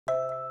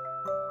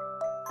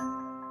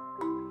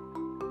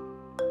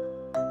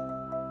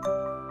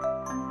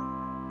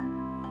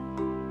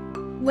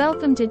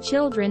Welcome to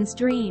Children's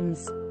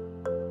Dreams.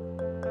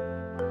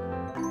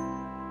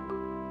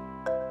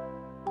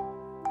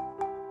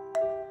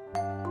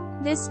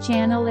 This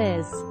channel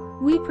is.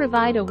 We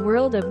provide a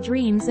world of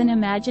dreams and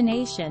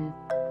imagination.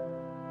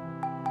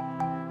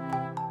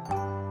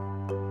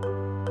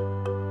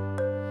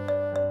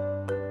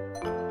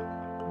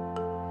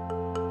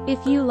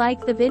 If you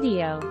like the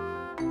video,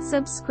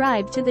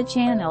 subscribe to the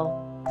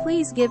channel.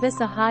 Please give us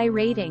a high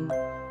rating.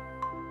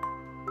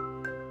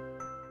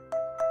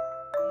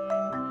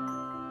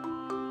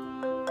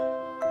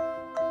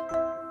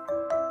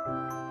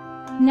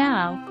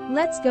 Now,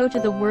 let's go to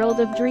the world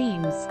of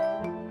dreams.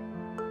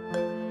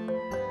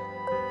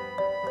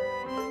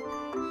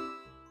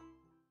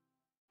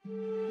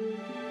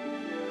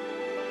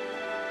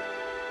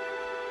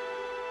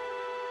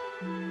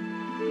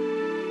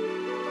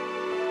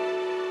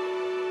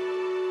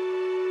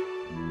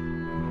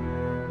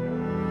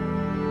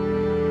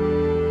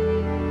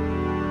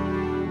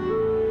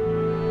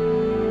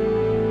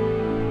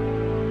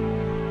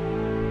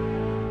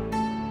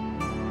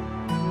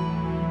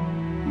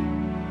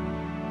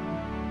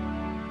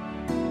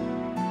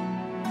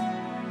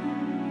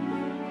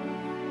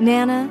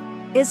 Nana,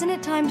 isn't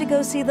it time to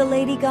go see the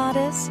Lady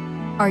Goddess?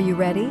 Are you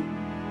ready?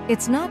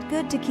 It's not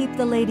good to keep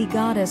the Lady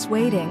Goddess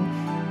waiting,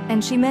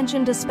 and she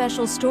mentioned a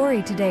special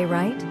story today,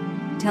 right?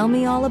 Tell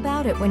me all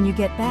about it when you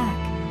get back.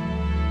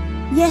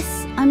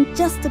 Yes, I'm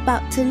just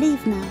about to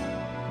leave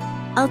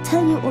now. I'll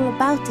tell you all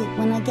about it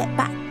when I get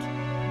back.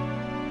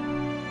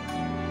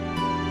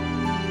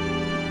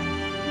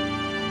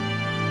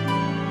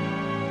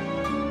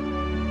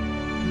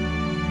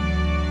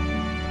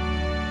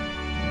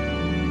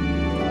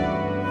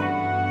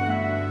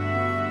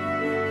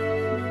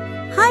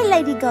 Hi,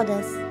 Lady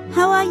Goddess.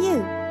 How are you?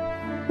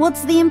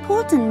 What's the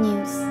important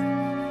news?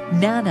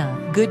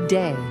 Nana, good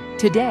day.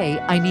 Today,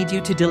 I need you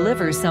to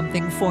deliver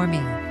something for me.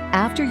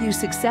 After you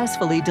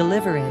successfully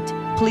deliver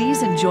it,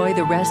 please enjoy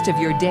the rest of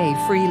your day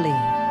freely.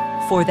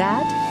 For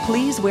that,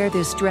 please wear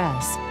this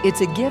dress.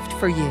 It's a gift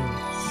for you.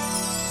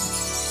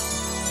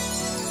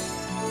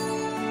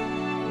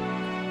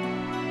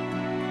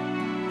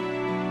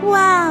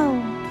 Wow,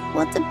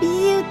 what a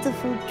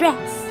beautiful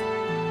dress.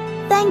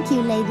 Thank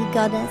you, Lady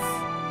Goddess.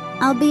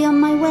 I'll be on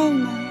my way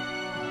now.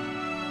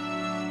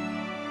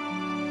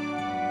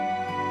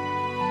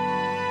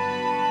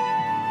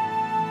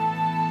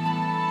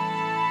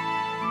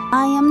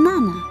 I am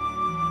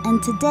Nana,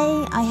 and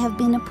today I have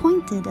been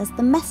appointed as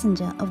the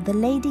messenger of the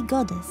Lady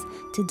Goddess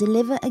to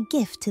deliver a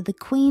gift to the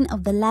Queen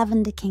of the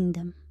Lavender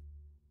Kingdom.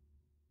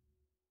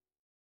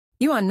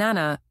 You are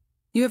Nana.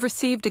 You have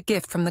received a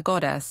gift from the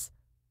goddess.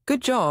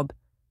 Good job.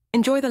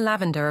 Enjoy the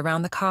lavender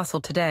around the castle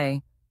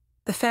today.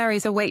 The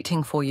fairies are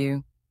waiting for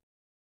you.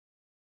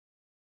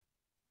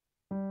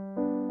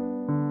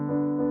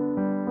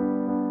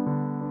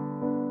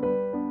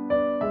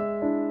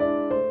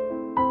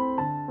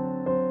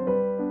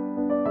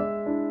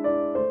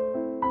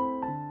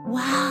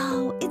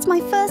 Wow, it's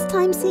my first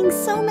time seeing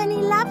so many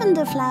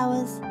lavender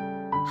flowers.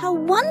 How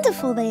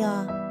wonderful they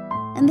are!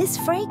 And this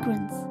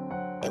fragrance.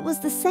 It was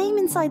the same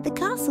inside the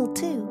castle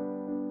too.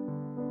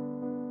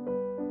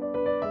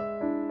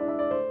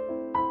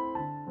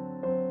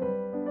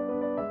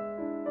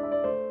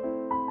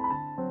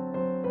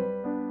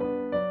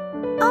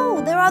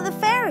 Oh, there are the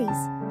fairies.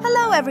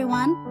 Hello,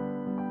 everyone.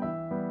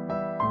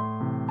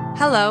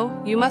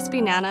 Hello, you must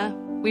be Nana.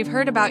 We've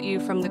heard about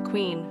you from the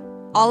Queen.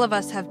 All of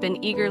us have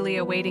been eagerly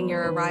awaiting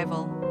your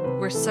arrival.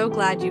 We're so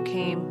glad you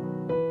came.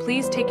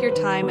 Please take your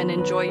time and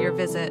enjoy your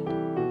visit.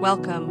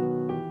 Welcome.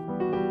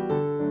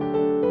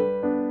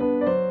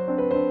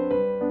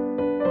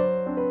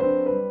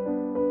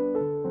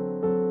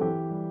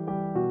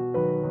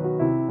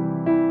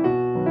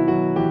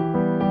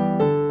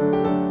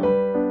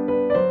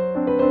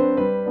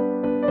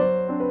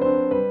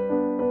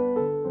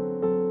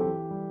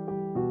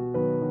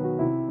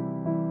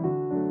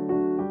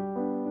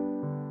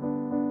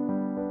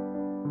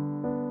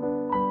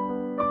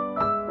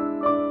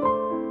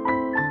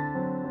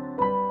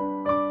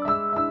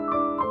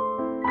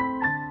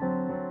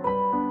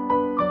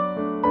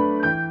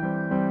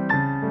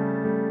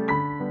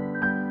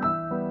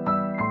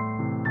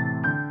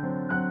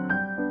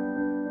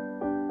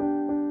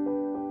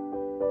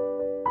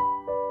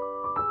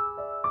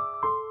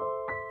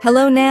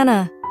 Hello,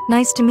 Nana.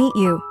 Nice to meet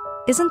you.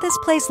 Isn't this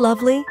place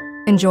lovely?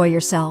 Enjoy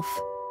yourself.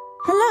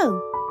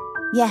 Hello.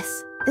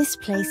 Yes, this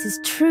place is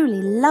truly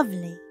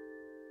lovely.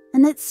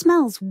 And it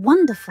smells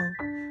wonderful.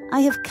 I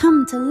have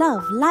come to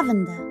love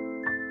lavender.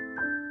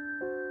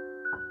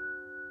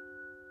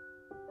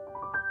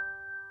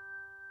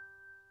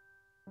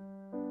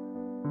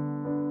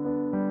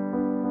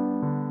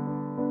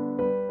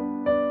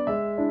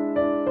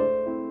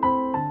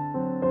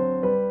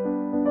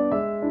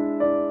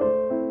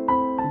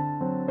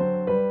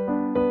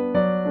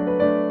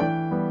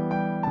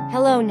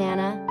 Hello,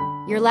 Nana.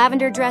 Your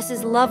lavender dress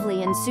is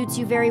lovely and suits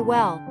you very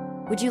well.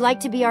 Would you like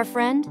to be our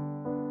friend?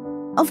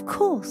 Of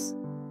course.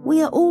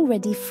 We are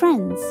already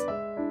friends.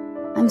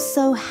 I'm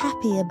so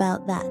happy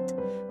about that.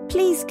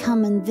 Please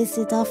come and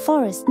visit our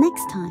forest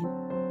next time.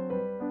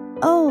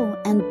 Oh,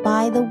 and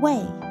by the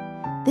way,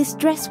 this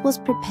dress was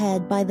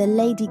prepared by the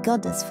Lady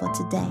Goddess for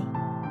today.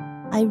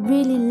 I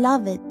really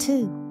love it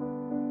too.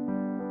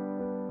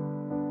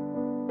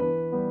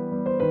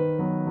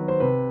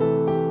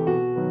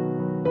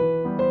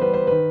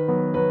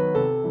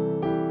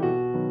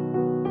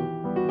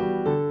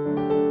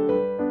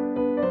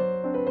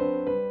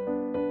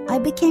 I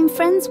became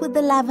friends with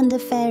the lavender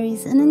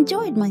fairies and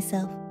enjoyed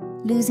myself,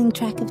 losing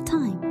track of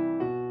time.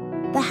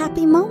 The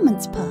happy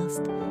moments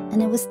passed,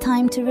 and it was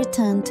time to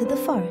return to the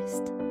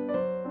forest.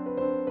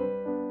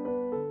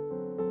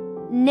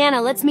 Nana,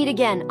 let's meet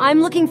again.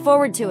 I'm looking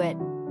forward to it.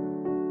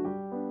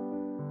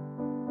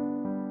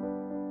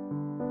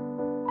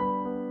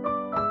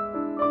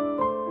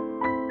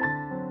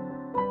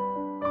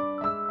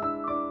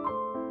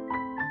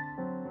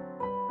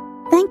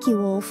 Thank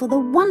you all for the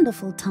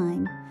wonderful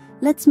time.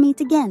 Let's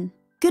meet again.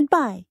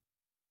 Goodbye.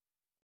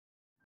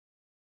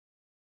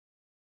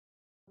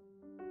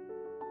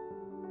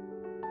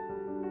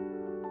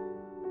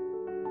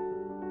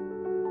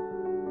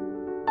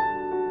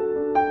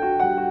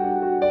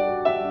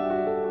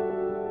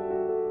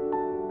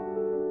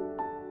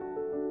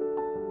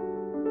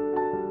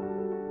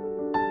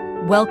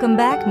 Welcome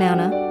back,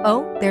 Nana.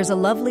 Oh, there's a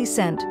lovely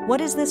scent. What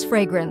is this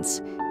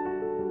fragrance?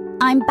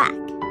 I'm back.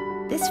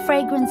 This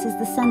fragrance is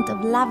the scent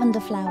of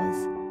lavender flowers.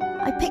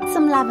 I picked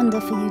some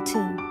lavender for you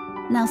too.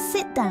 Now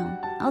sit down.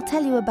 I'll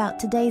tell you about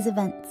today's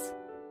events.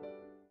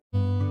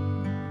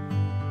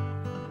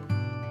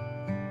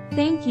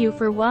 Thank you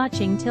for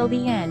watching till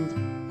the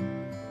end.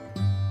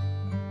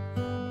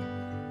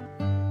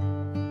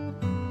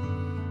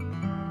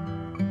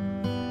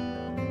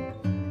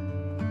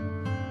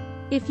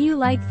 If you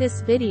like this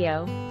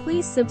video,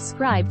 please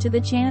subscribe to the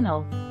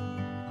channel.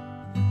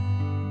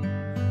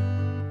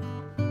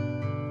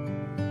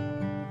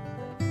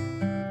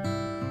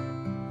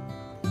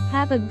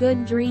 Have a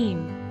good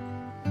dream.